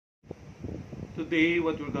Today,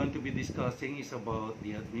 what we're going to be discussing is about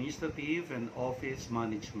the administrative and office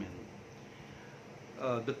management.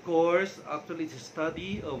 The course actually is a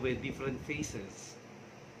study of different phases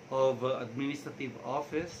of administrative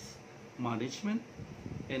office management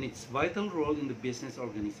and its vital role in the business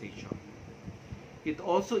organization. It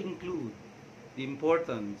also includes the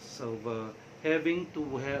importance of having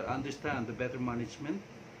to understand the better management,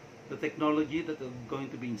 the technology that is going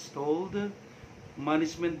to be installed,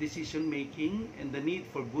 management decision making, and the need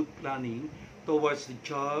for good planning towards the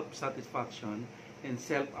job satisfaction and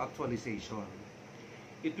self-actualization.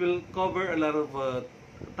 It will cover a lot of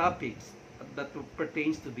topics that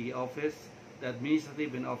pertains to the office, the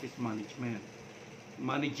administrative and office management.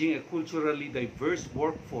 Managing a culturally diverse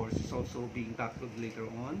workforce is also being tackled later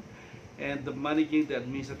on, and managing the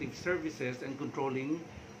administrative services and controlling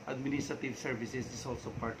administrative services is also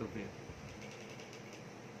part of it.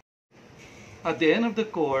 At the end of the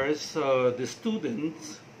course, the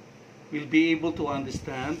students will be able to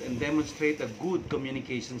understand and demonstrate a good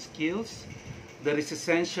communication skills that is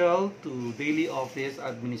essential to daily office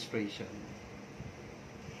administration.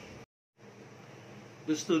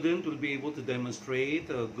 The student will be able to demonstrate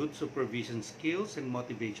good supervision skills and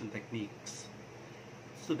motivation techniques.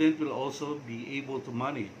 Student will also be able to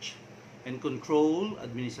manage and control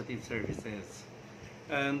administrative services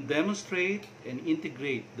and demonstrate and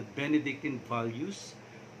integrate the Benedictine values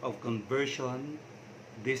of conversion,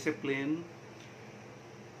 discipline,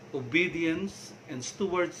 obedience, and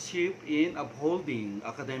stewardship in upholding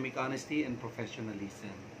academic honesty and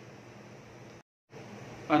professionalism.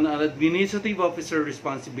 An administrative officer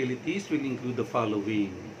responsibilities will include the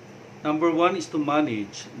following. Number one is to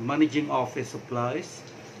managing office supplies,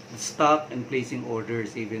 stock, and placing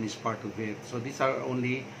orders even is part of it. So these are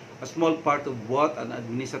only a small part of what an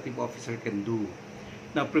administrative officer can do.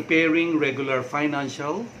 Now, preparing regular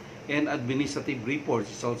financial and administrative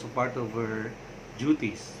reports is also part of her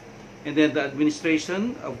duties. And then the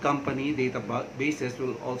administration of company databases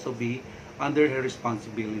will also be under her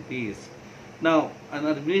responsibilities. Now, an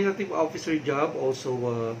administrative officer job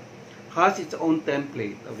also has its own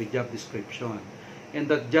template of a job description. And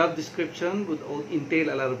that job description would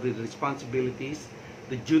entail a lot of the responsibilities,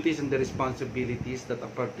 the duties and the responsibilities that a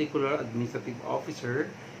particular administrative officer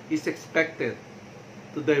is expected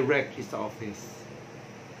to direct his office.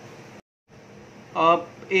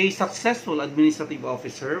 A successful administrative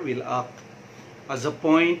officer will act as a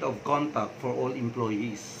point of contact for all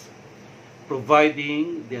employees,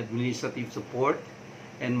 providing the administrative support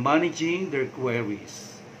and managing their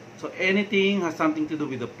queries. So anything has something to do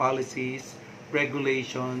with the policies,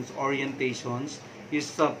 regulations, orientations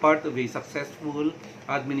is part of a successful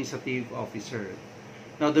administrative officer.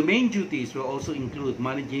 Now, the main duties will also include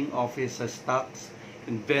managing office stocks,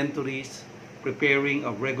 inventories, preparing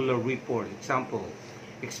a regular report. Example,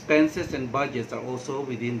 expenses and budgets are also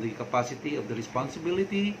within the capacity of the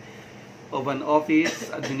responsibility of an office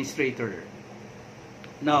administrator.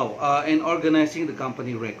 Now, and organizing the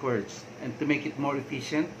company records and to make it more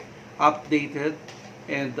efficient, updated,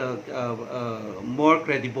 and more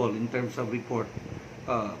credible in terms of report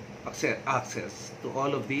access to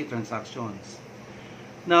all of the transactions.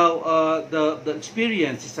 Now, the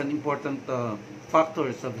experience is an important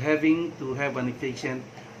factors of having to have an efficient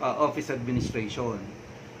office administration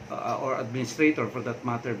or administrator for that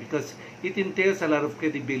matter, because it entails a lot of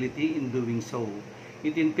credibility in doing so.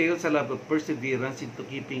 It entails a lot of perseverance into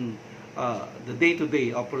keeping the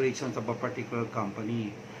day-to-day operations of a particular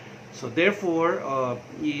company. So therefore,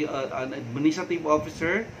 an administrative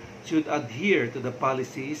officer should adhere to the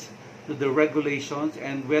policies, to the regulations,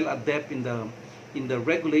 and well adept in the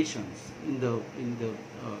regulations, in the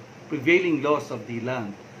prevailing laws of the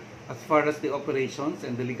land, as far as the operations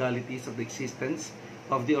and the legalities of the existence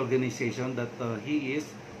of the organization that he is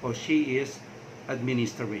or she is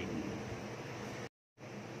administering.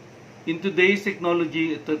 In today's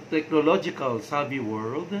technological savvy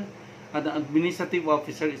world, an administrative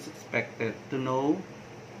officer is expected to know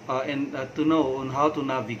to know on how to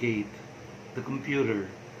navigate the computer,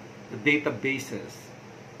 the databases,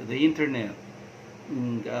 the internet,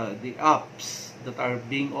 the apps that are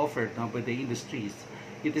being offered now by the industries.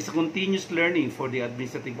 It is a continuous learning for the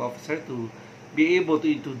administrative officer to be able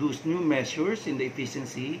to introduce new measures in the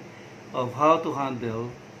efficiency of how to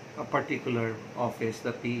handle a particular office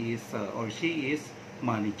that he is or she is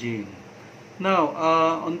managing. Now,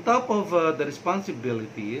 on top of the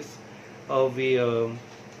responsibilities of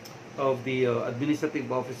the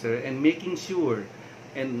administrative officer and making sure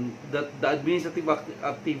and that the administrative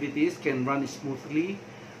activities can run smoothly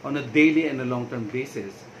on a daily and a long-term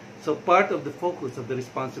basis. So part of the focus of the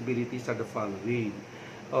responsibilities are the following.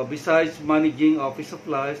 Besides managing office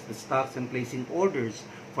supplies, the stocks, and placing orders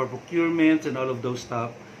for procurement and all of those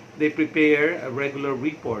stuff, they prepare regular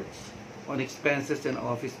reports on expenses and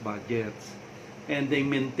office budgets. And they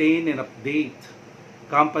maintain and update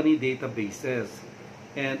company databases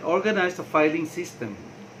and organize a filing system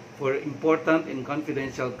for important and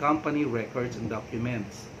confidential company records and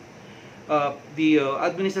documents. The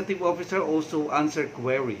administrative officer also answer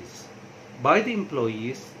queries by the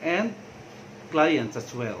employees and clients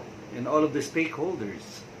as well, and all of the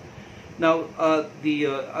stakeholders. Now, the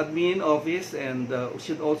admin office and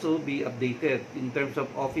should also be updated in terms of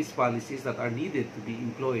office policies that are needed to be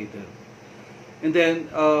employed. And then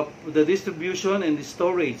the distribution and the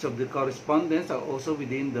storage of the correspondence are also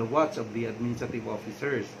within the watch of the administrative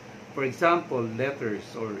officers. For example,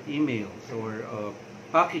 letters or emails or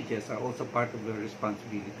packages are also part of their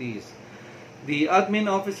responsibilities. The admin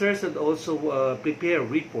officers should also prepare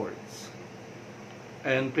reports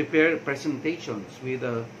and prepare presentations with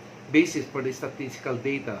a basis for the statistical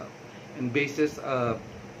data and basis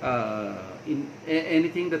in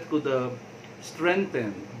anything that could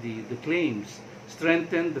strengthen the claims,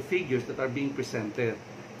 strengthen the figures that are being presented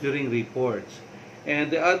during reports. And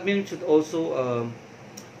the admin should also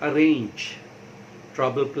arrange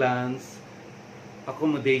travel plans,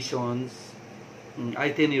 accommodations,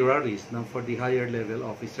 itineraries for the higher level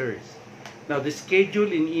officers. Now, the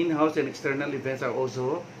schedule in in-house and external events are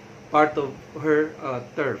also part of her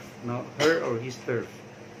turf, her or his turf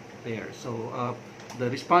there. So the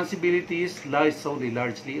responsibilities lie solely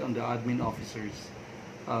largely on the admin officers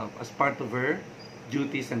as part of her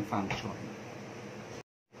duties and function.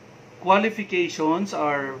 Qualifications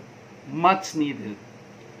are much needed.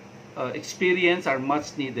 Experience are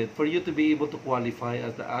much needed for you to be able to qualify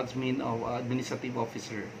as the admin or administrative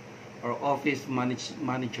officer or office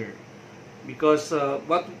manager, because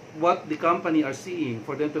what the company are seeing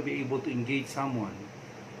for them to be able to engage someone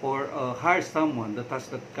or hire someone that has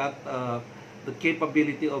got the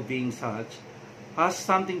capability of being such has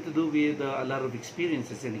something to do with a lot of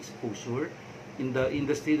experiences and exposure in the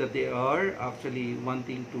industry that they are actually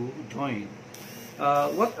wanting to join.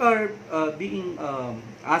 What are being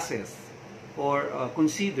assessed or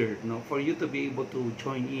considered for you to be able to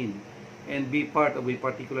join in and be part of a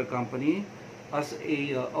particular company as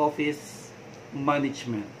a office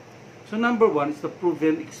management? So number one is the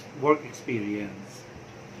proven work experience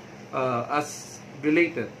as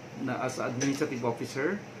related as administrative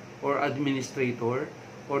officer or administrator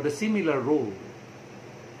or the similar role.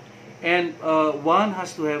 And one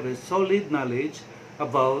has to have a solid knowledge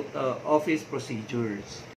about office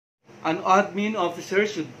procedures. An admin officer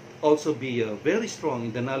should also be very strong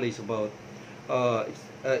in the knowledge about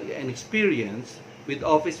and experience with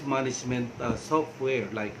office management software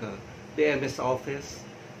like the MS Office,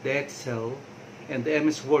 the Excel, and the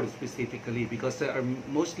MS Word specifically, because there are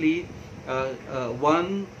mostly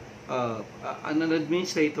an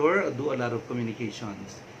administrator do a lot of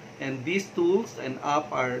communications. And these tools and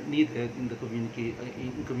app are needed in the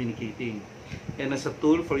communicating, and as a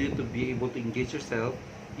tool for you to be able to engage yourself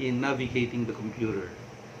in navigating the computer.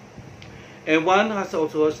 And one has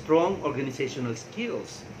also a strong organizational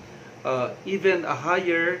skills. Even a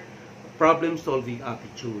higher problem-solving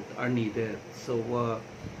attitude are needed. So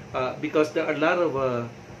because there are a lot of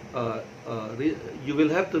you will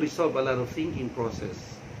have to resolve a lot of thinking process.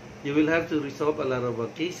 You will have to resolve a lot of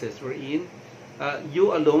cases wherein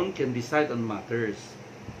you alone can decide on matters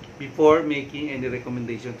before making any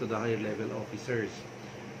recommendation to the higher level officers.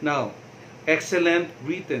 Now, excellent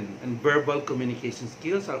written and verbal communication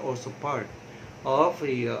skills are also part of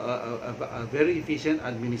a very efficient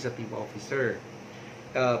administrative officer.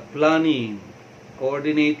 Planning,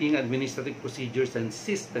 coordinating administrative procedures and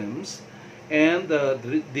systems, and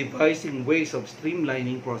devising ways of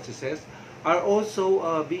streamlining processes are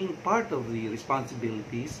also being part of the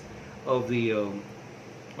responsibilities of the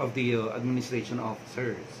administration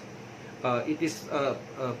officers. It is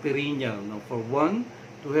perennial for one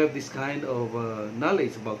to have this kind of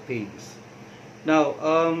knowledge about things. Now,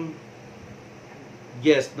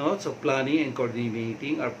 yes, so planning and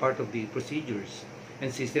coordinating are part of the procedures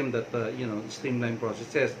and system that streamline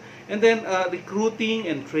processes. And then recruiting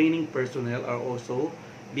and training personnel are also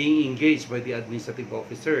being engaged by the administrative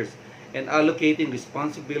officers, and allocating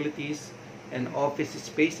responsibilities and office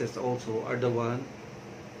spaces also are the one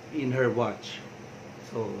in her watch.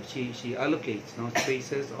 So she allocates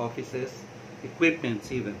spaces, offices,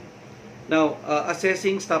 equipments even. Now,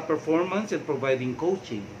 assessing staff performance and providing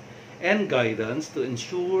coaching and guidance to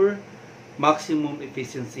ensure maximum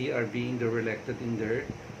efficiency are being reflected in their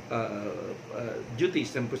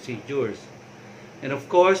duties and procedures. And of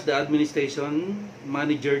course, the administration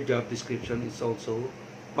manager job description is also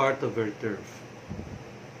part of her turf.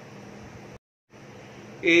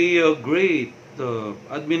 A great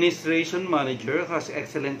administration manager has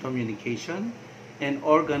excellent communication and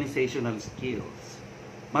organizational skills.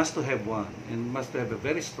 Must to have one and must to have a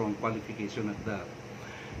very strong qualification at that.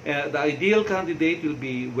 The ideal candidate will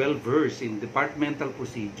be well versed in departmental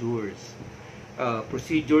procedures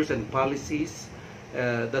and policies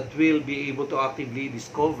that will be able to actively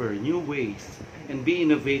discover new ways and be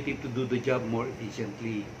innovative to do the job more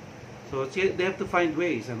efficiently. So they have to find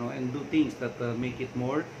ways, and do things that make it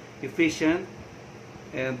more efficient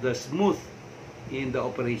and smooth in the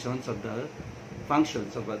operations of the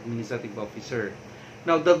functions of administrative officer.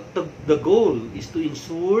 Now, the goal is to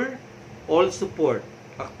ensure all support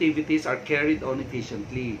activities are carried on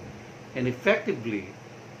efficiently and effectively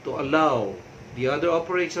to allow the other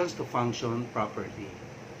operations to function properly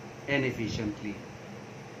and efficiently.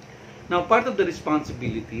 Now, part of the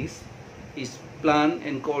responsibilities is plan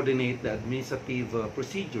and coordinate the administrative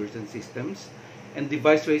procedures and systems and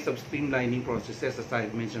devise ways of streamlining processes, as I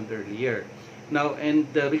mentioned earlier. Now,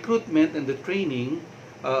 and the recruitment and the training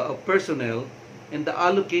of personnel and the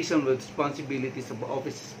allocation of responsibilities of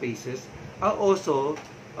office spaces are also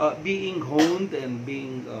being honed and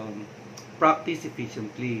being practiced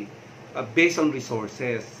efficiently based on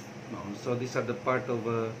resources. So these are the part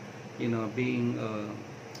of being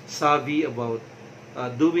savvy about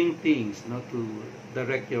doing things to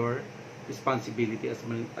direct your responsibility as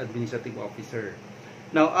an administrative officer.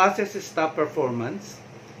 Now, assess staff performance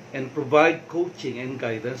and provide coaching and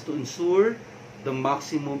guidance to ensure the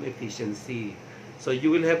maximum efficiency. So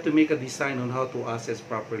you will have to make a design on how to assess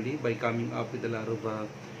properly by coming up with a lot of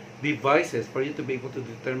devices for you to be able to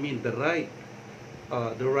determine the right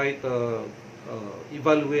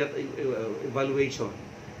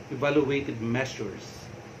evaluative measures.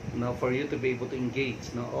 Now, for you to be able to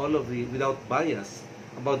engage all of the without bias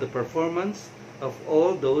about the performance of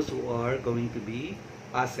all those who are going to be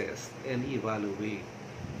assessed and evaluated.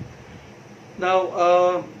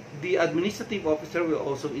 Now, the administrative officer will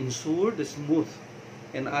also ensure the smooth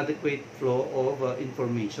and adequate flow of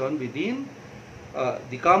information within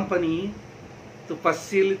the company to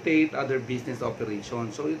facilitate other business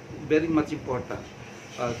operations. So it's very much important.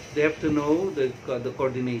 They have to know the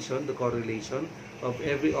coordination, the correlation of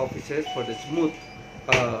every officer for the smooth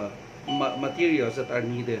materials that are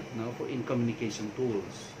needed for in communication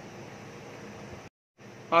tools.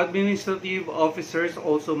 Administrative officers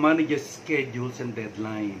also manage schedules and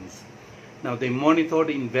deadlines. Now, they monitor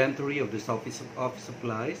the inventory of this office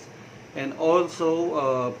supplies and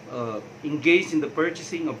also engage in the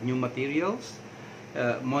purchasing of new materials,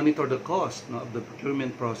 monitor the cost of the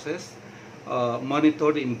procurement process,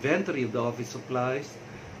 monitor the inventory of the office supplies,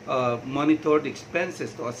 monitor the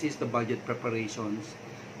expenses to assist the budget preparations,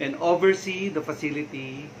 and oversee the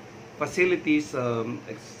facilities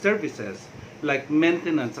services like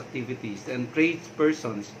maintenance activities and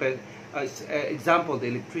tradespersons, example, the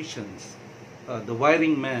electricians, the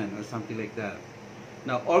wiring man, or something like that.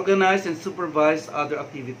 Now, organize and supervise other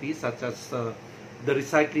activities such as the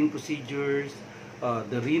recycling procedures,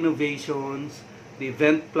 the renovations, the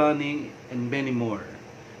event planning, and many more.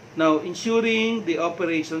 Now, ensuring the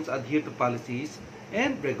operations adhere to policies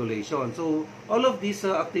and regulations. So, all of these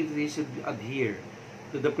activities should adhere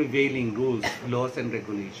to the prevailing rules, laws, and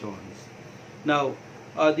regulations. Now,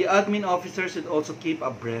 the admin officer should also keep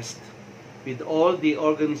abreast with all the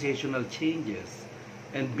organizational changes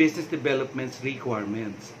and business developments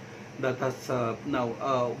requirements that has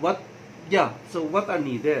what are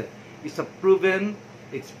needed is a proven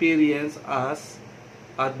experience as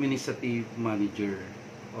administrative manager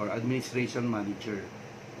or administration manager.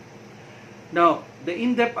 Now, the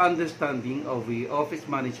in-depth understanding of the office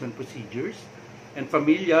management procedures and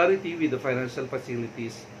familiarity with the financial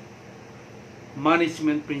facilities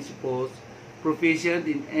management principles, proficient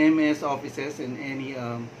in MS offices and any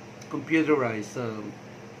computerized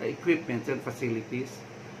equipment and facilities,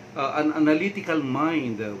 an analytical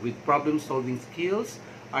mind with problem-solving skills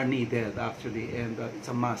are needed actually, and it's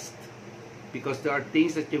a must because there are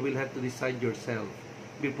things that you will have to decide yourself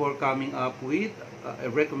before coming up with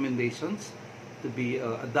recommendations to be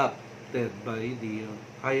adopted by the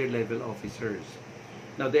higher level officers.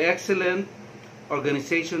 Now, the excellent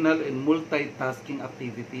organizational and multitasking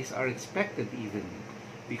activities are expected even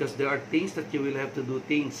because there are things that you will have to do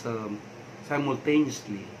things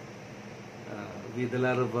simultaneously with a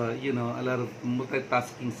lot of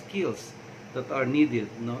multitasking skills that are needed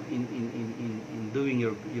in doing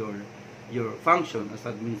your function as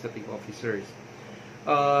administrative officers.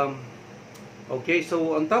 Okay,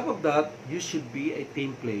 so on top of that, you should be a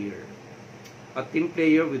team player. A team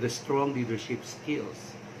player with a strong leadership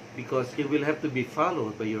skills, because you will have to be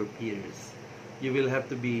followed by your peers. You will have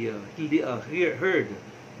to be heard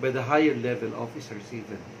by the higher level officers,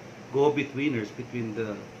 even go-betweeners between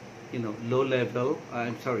the low level,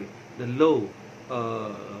 the low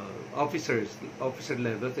uh, officer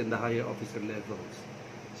levels, and the higher officer levels.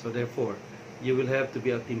 So therefore, you will have to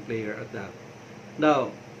be a team player at that.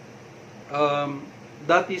 Now,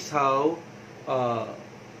 that is how uh,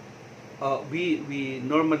 we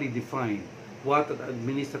normally define what an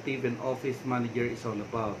administrative and office manager is all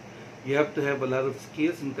about. You have to have a lot of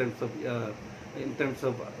skills in terms of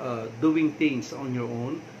doing things on your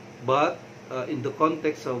own, but in the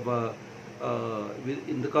context of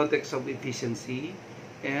efficiency,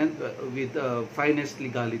 and with finest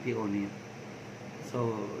legality on it.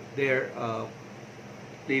 So there,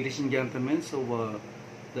 ladies and gentlemen, so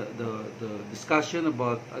the discussion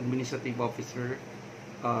about administrative officer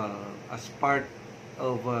as part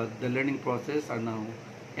of the learning process are now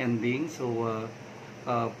ending. So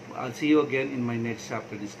I'll see you again in my next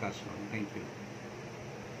chapter discussion. Thank you.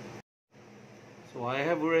 So I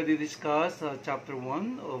have already discussed chapter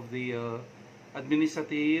 1 of the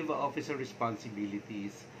administrative officer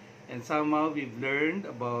responsibilities, and somehow we've learned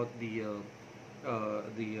about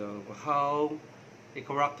how a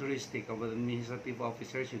characteristic of an administrative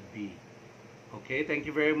officer should be. Okay, thank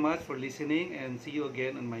you very much for listening, and see you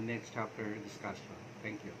again on my next chapter discussion.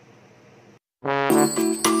 Thank you.